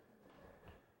it.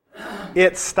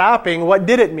 It's stopping. What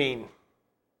did it mean?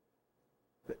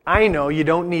 I know you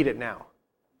don't need it now.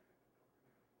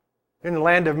 You're in the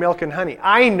land of milk and honey.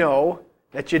 I know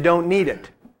that you don't need it.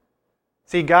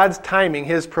 See, God's timing,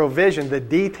 His provision, the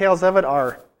details of it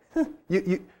are,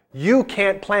 you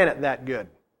can't plan it that good.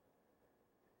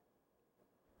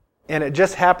 And it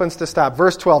just happens to stop.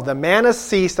 Verse 12, the manna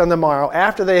ceased on the morrow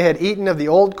after they had eaten of the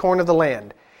old corn of the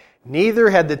land. Neither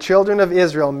had the children of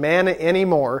Israel manna any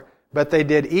more, but they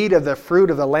did eat of the fruit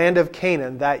of the land of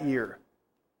Canaan that year.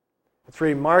 It's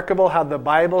remarkable how the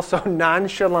Bible so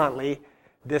nonchalantly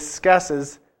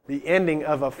discusses the ending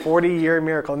of a 40-year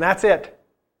miracle. And that's it.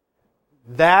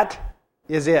 That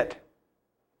is it.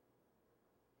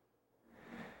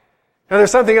 Now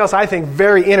there's something else I think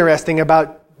very interesting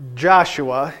about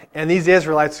Joshua and these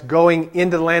Israelites going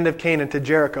into the land of Canaan to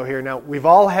Jericho here. Now we've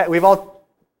all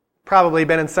probably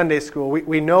been in Sunday school.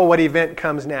 We know what event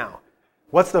comes now.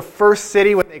 What's the first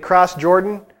city when they cross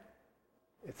Jordan?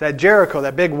 It's that Jericho,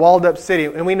 that big walled up city.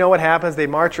 And we know what happens. They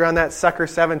march around that sucker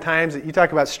 7 times. You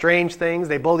talk about strange things.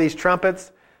 They blow these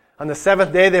trumpets. On the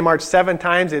 7th day, they march 7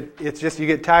 times. It's just you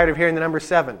get tired of hearing the number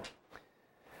 7.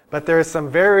 But there are some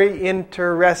very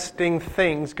interesting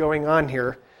things going on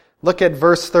here. Look at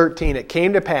verse 13. It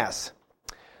came to pass,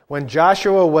 when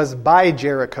Joshua was by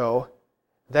Jericho,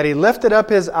 that he lifted up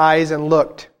his eyes and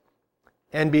looked,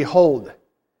 and behold,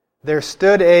 there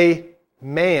stood a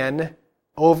man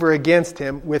over against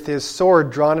him with his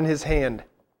sword drawn in his hand.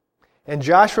 And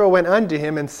Joshua went unto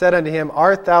him and said unto him,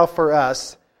 Art thou for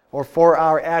us, or for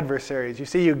our adversaries? You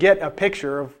see, you get a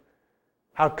picture of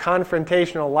how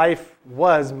confrontational life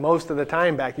was most of the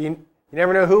time back. You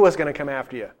never know who was going to come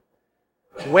after you.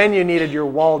 When you needed your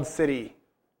walled city.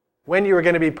 When you were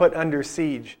going to be put under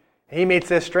siege. He meets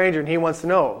this stranger and he wants to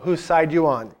know, whose side you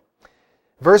on?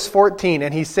 Verse 14,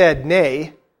 and he said,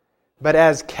 Nay, but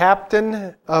as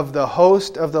captain of the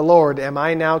host of the Lord am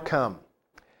I now come.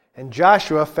 And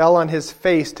Joshua fell on his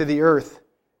face to the earth,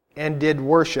 and did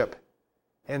worship,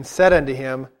 and said unto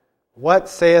him, What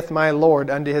saith my Lord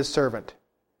unto his servant?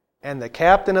 And the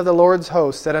captain of the Lord's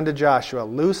host said unto Joshua,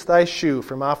 Loose thy shoe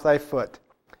from off thy foot,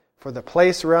 for the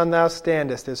place whereon thou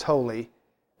standest is holy.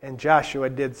 And Joshua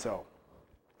did so.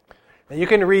 Now you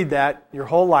can read that your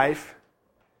whole life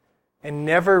and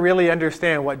never really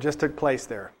understand what just took place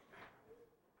there.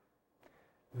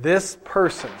 This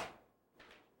person,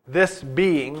 this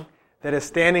being that is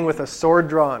standing with a sword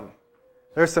drawn,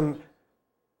 there's some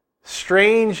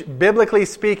strange, biblically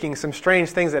speaking, some strange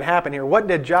things that happen here. What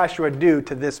did Joshua do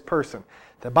to this person?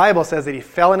 The Bible says that he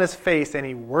fell on his face and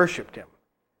he worshipped him.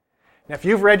 Now, if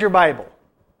you've read your Bible,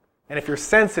 and if you're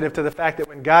sensitive to the fact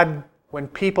that when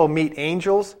people meet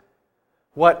angels,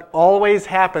 what always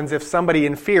happens if somebody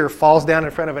in fear falls down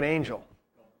in front of an angel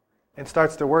and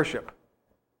starts to worship?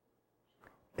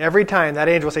 Every time that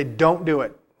angel will say, don't do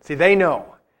it. See, they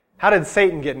know. How did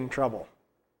Satan get in trouble?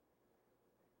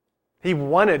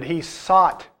 He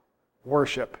sought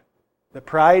worship. The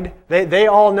pride, they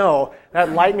all know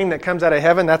that lightning that comes out of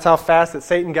heaven, that's how fast that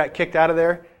Satan got kicked out of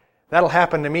there. That'll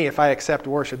happen to me if I accept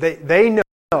worship. They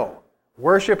know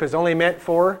worship is only meant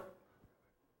for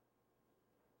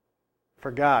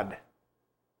God.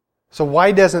 So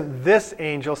why doesn't this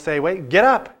angel say, wait, get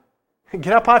up.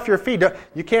 Get up off your feet.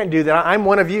 You can't do that. I'm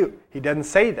one of you. He doesn't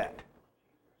say that.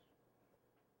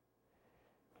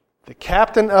 The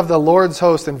captain of the Lord's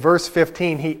host in verse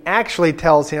 15, he actually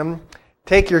tells him,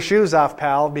 take your shoes off,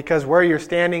 pal, because where you're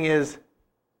standing it's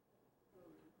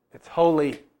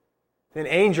holy. An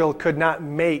angel could not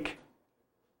make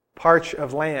parts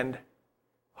of land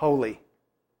holy.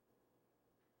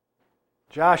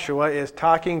 Joshua is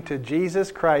talking to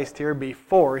Jesus Christ here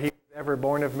before he was ever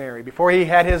born of Mary, before he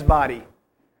had his body.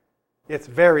 It's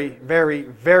very, very,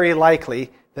 very likely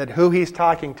that who he's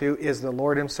talking to is the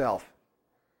Lord himself.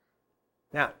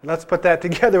 Now, let's put that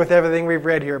together with everything we've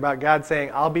read here about God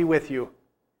saying, I'll be with you.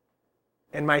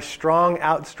 And my strong,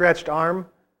 outstretched arm,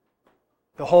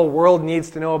 the whole world needs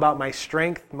to know about my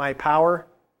strength, my power.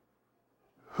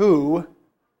 Who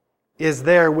is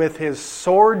there with his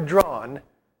sword drawn,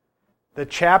 the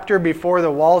chapter before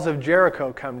the walls of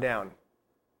Jericho come down.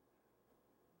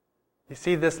 You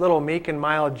see this little meek and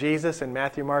mild Jesus in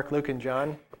Matthew, Mark, Luke, and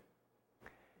John?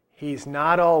 He's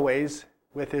not always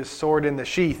with his sword in the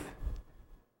sheath.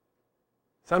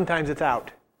 Sometimes it's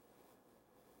out.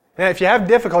 Now, if you have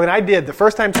difficulty, and I did, the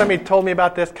first time somebody told me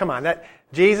about this, come on, that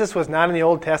Jesus was not in the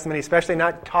Old Testament, especially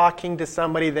not talking to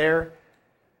somebody there.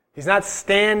 He's not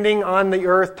standing on the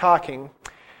earth talking.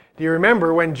 Do you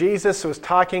remember when Jesus was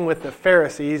talking with the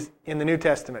Pharisees in the New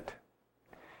Testament?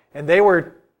 And they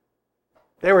were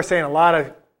saying a lot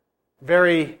of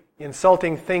very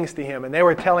insulting things to him, and they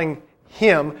were telling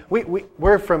him, we're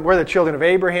the children of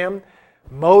Abraham.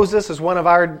 Moses is one of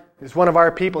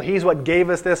our people. He's what gave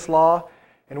us this law.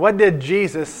 And what did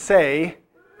Jesus say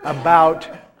about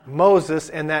Moses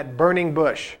and that burning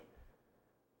bush?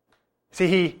 See,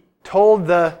 he told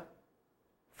the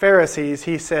Pharisees,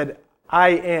 he said, I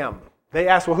am. They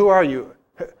asked, well, who are you?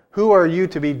 Who are you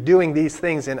to be doing these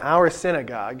things in our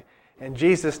synagogue? And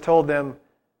Jesus told them,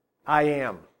 I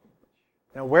am.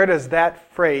 Now, where does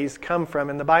that phrase come from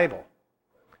in the Bible?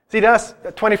 See, to us,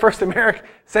 21st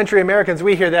century Americans,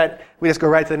 we hear that, we just go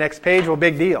right to the next page, well,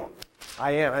 big deal.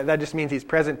 I am. That just means he's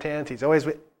present tense, he's always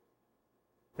with.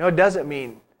 No, it doesn't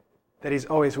mean that he's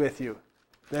always with you.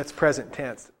 That's present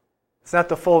tense. It's not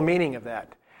the full meaning of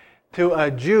that. To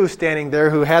a Jew standing there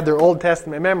who had their Old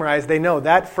Testament memorized, they know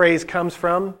that phrase comes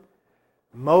from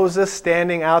Moses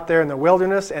standing out there in the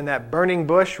wilderness and that burning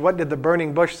bush. What did the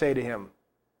burning bush say to him?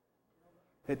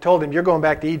 It told him, you're going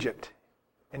back to Egypt.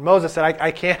 And Moses said,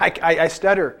 I can't, I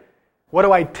stutter. What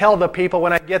do I tell the people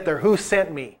when I get there? Who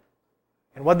sent me?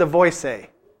 And what did the voice say?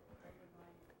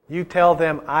 You tell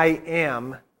them, I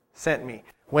am sent me.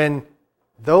 When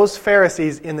those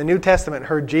Pharisees in the New Testament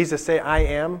heard Jesus say, I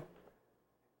am,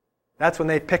 that's when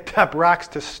they picked up rocks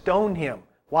to stone him.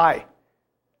 Why?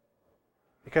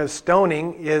 Because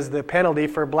stoning is the penalty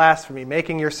for blasphemy.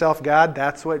 Making yourself God,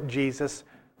 that's what Jesus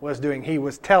was doing. He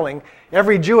was telling,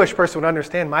 every Jewish person would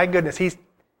understand, my goodness, he's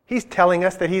telling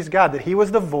us that he's God, that he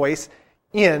was the voice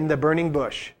in the burning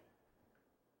bush.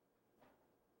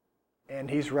 And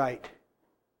he's right.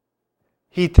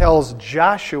 He tells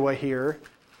Joshua here,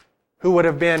 who would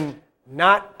have been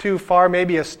not too far,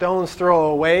 maybe a stone's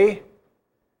throw away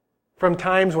from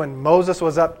times when Moses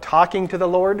was up talking to the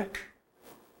Lord.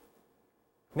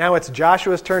 Now it's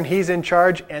Joshua's turn. He's in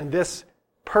charge, and this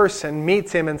person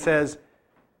meets him and says,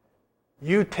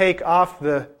 you take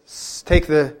the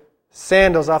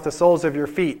sandals off the soles of your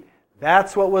feet.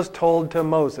 That's what was told to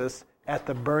Moses at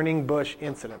the burning bush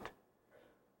incident.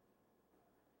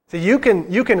 So you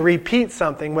can repeat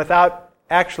something without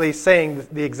actually saying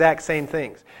the exact same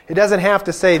things. It doesn't have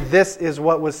to say this is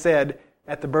what was said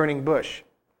at the burning bush.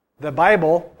 The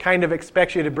Bible kind of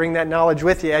expects you to bring that knowledge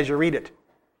with you as you read it.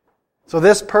 So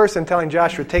this person telling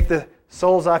Joshua, take the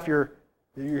soles off your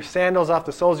sandals off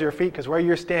the soles of your feet because where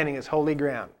you're standing is holy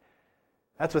ground.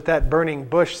 That's what that burning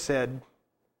bush said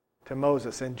to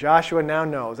Moses. And Joshua now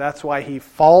knows. That's why he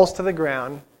falls to the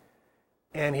ground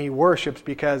and he worships,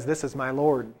 because this is my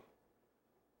Lord.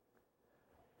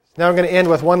 Now I'm going to end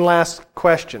with one last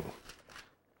question.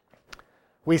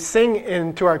 We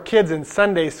sing to our kids in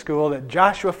Sunday school that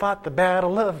Joshua fought the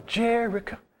battle of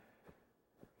Jericho.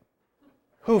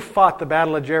 Who fought the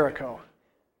battle of Jericho?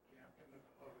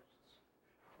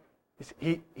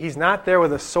 He's not there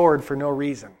with a sword for no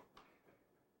reason.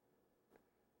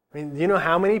 I mean, you know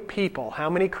how many people, how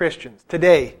many Christians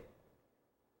today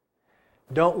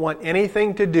don't want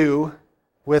anything to do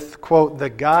with, quote, the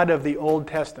God of the Old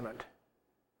Testament?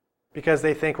 Because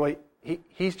they think, well,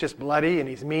 he's just bloody and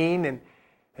he's mean and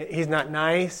he's not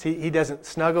nice. He doesn't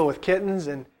snuggle with kittens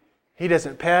and he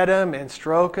doesn't pet them and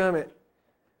stroke them.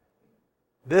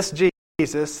 This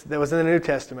Jesus that was in the New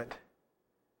Testament,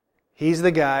 he's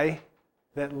the guy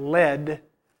that led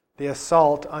the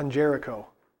assault on Jericho.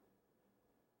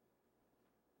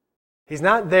 He's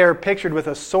not there pictured with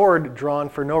a sword drawn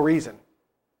for no reason.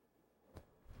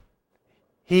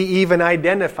 He even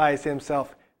identifies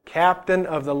himself captain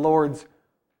of the Lord's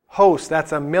host.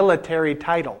 That's a military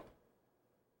title.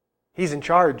 He's in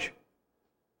charge.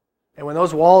 And when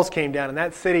those walls came down and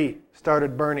that city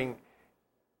started burning,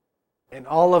 and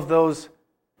all of those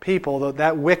people,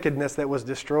 that wickedness that was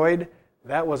destroyed,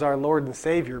 that was our Lord and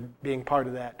Savior being part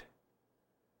of that.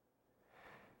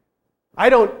 I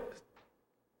don't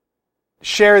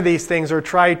share these things or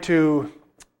try to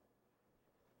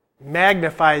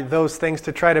magnify those things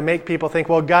to try to make people think,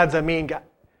 well, God's a mean God.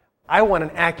 I want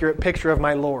an accurate picture of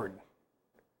my Lord.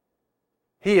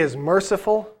 He is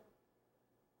merciful,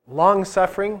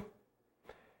 long-suffering,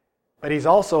 but He's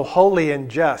also holy and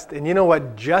just. And you know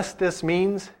what justice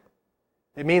means?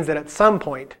 It means that at some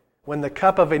point, when the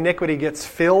cup of iniquity gets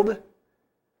filled,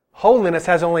 holiness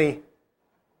has only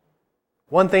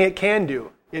one thing it can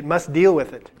do. It must deal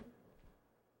with it.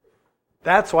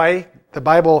 That's why the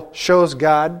Bible shows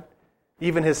God,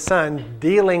 even His Son,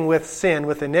 dealing with sin,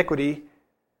 with iniquity,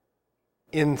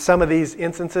 in some of these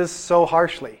instances so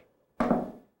harshly.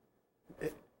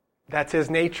 That's His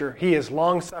nature. He is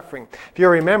long-suffering. If you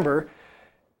remember,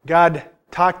 God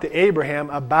talked to Abraham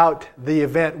about the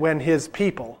event when his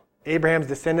people, Abraham's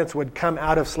descendants, would come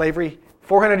out of slavery.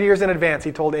 400 years in advance,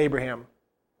 He told Abraham,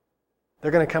 they're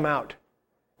going to come out.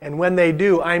 And when they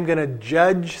do, I'm going to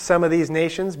judge some of these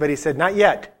nations. But He said, not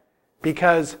yet,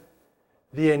 because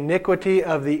the iniquity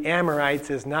of the Amorites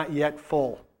is not yet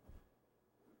full.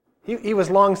 He was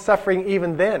long-suffering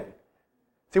even then.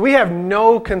 See, we have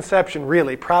no conception,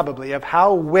 really, probably, of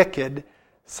how wicked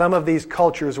some of these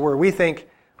cultures were. We think,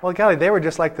 well, golly, they were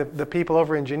just like the people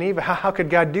over in Geneva. How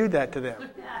could God do that to them?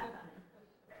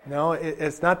 No,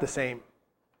 it's not the same.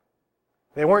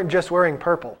 They weren't just wearing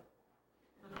purple.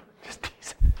 Just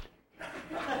teasing.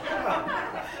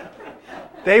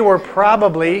 They were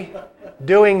probably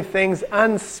doing things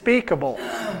unspeakable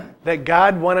that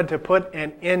God wanted to put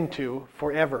an end to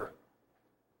forever.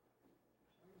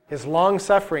 His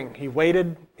long-suffering, He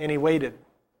waited and He waited.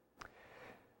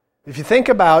 If you think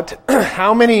about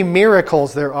how many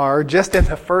miracles there are just in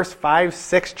the first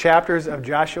 5-6 chapters of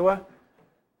Joshua,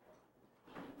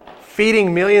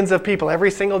 feeding millions of people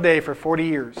every single day for 40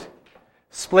 years,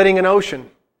 splitting an ocean,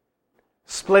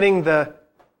 splitting the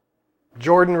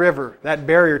Jordan River, that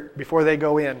barrier before they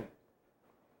go in,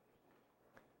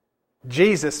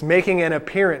 Jesus making an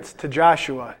appearance to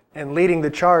Joshua and leading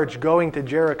the charge going to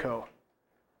Jericho.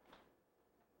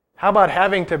 How about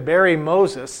having to bury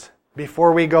Moses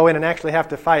before we go in and actually have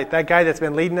to fight? That guy that's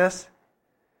been leading us?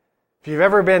 If you've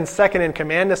ever been second in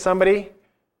command to somebody,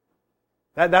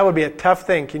 that would be a tough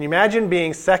thing. Can you imagine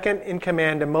being second in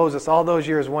command to Moses all those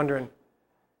years wondering,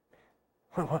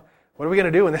 what are we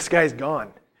going to do when this guy's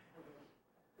gone?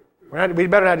 We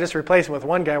better not just replace him with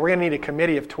one guy. We're going to need a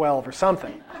committee of 12 or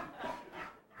something.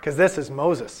 Because this is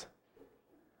Moses.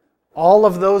 All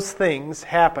of those things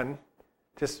happen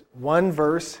just one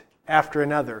verse after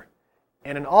another.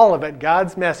 And in all of it,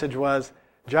 God's message was,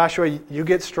 Joshua, you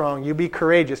get strong, you be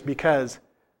courageous because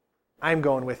I'm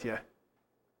going with you.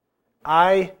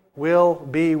 I will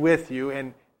be with you,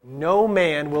 and no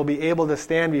man will be able to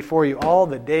stand before you all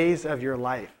the days of your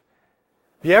life.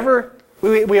 Have you ever,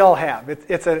 we all have,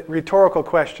 it's a rhetorical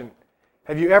question.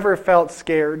 Have you ever felt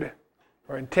scared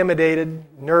or intimidated,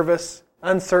 nervous,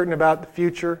 uncertain about the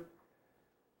future,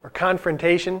 or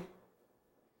confrontation?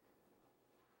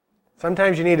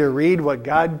 Sometimes you need to read what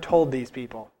God told these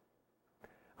people.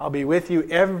 I'll be with you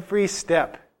every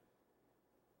step.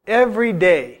 Every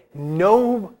day.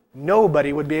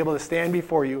 Nobody would be able to stand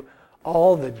before you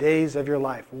all the days of your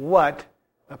life. What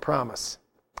a promise.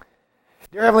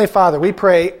 Dear Heavenly Father, we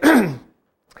pray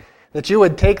that you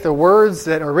would take the words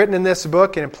that are written in this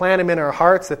book and plant them in our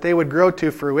hearts, that they would grow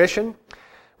to fruition.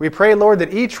 We pray, Lord,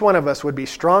 that each one of us would be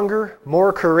stronger,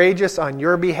 more courageous on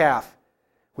your behalf.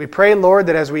 We pray, Lord,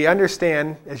 that as we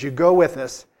understand, as you go with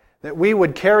us, that we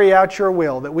would carry out your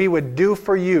will, that we would do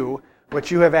for you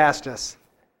what you have asked us.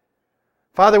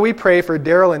 Father, we pray for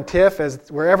Daryl and Tiff,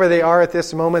 as wherever they are at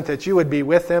this moment, that you would be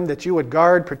with them, that you would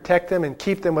guard, protect them, and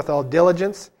keep them with all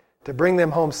diligence to bring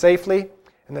them home safely,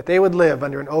 and that they would live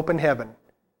under an open heaven.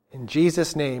 In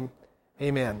Jesus' name,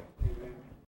 amen.